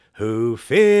Who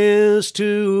fears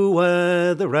to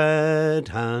wear the red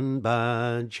hand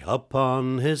badge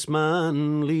upon his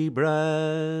manly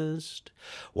breast?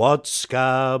 What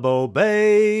scab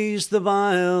obeys the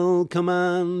vile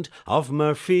command of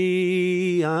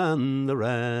Murphy and the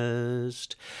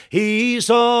rest? He's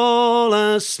all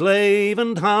a slave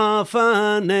and half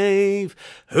a knave,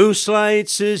 who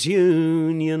slights his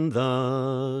union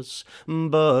thus.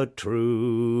 But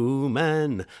true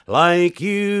men, like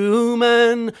you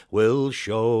men, will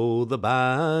show the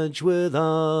badge with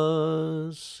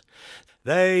us.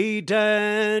 They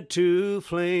dared to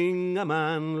fling a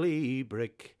manly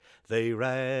brick, they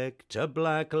wrecked a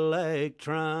black-leg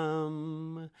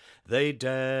tram. They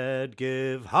dared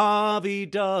give Harvey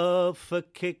Duff a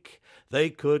kick,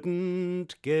 they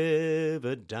couldn't give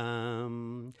a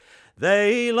damn.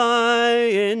 They lie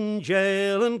in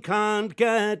jail and can't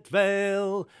get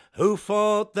bail, who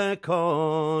fought their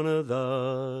corner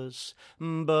thus.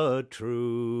 But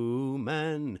true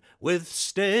men with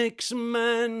sticks,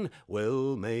 men,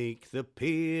 will make the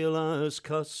peelers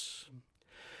cuss.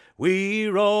 We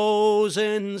rose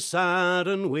in sad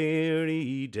and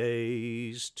weary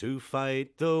days to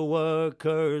fight the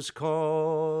workers'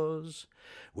 cause.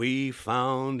 We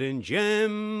found in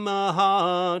Jim a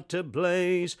heart to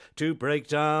blaze, to break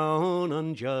down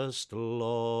unjust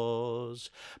laws.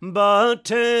 But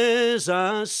 'tis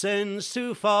a sin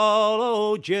to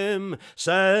follow Jim,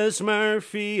 says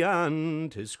Murphy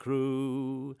and his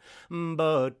crew.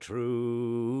 But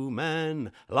true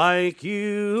men, like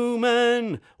you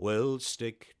men, will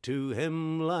stick to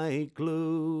him like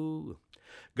glue.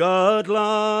 Good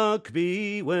luck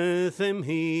be with him,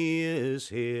 he is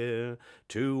here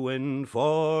to win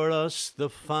for us the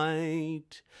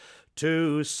fight,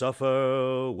 to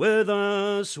suffer with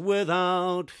us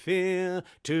without fear,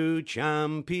 to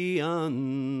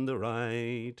champion the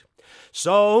right.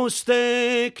 So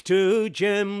stick to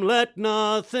Jim, let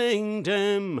nothing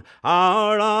dim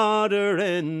our ardour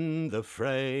in the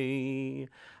fray.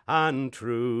 And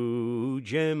true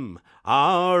Jim,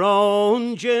 our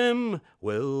own Jim,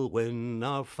 will win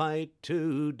our fight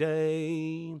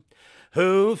today.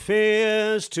 Who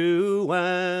fears to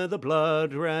wear the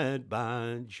blood-red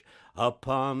badge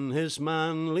upon his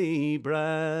manly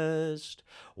breast?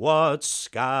 What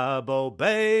scab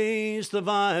obeys the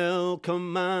vile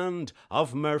command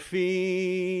of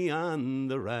Murphy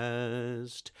and the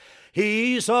rest?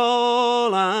 He's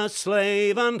all a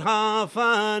slave and half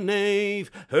a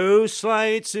knave, who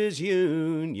slights his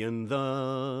union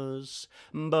thus.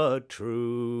 But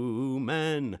true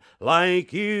men,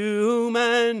 like you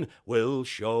men, will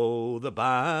show the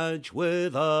badge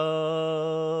with us.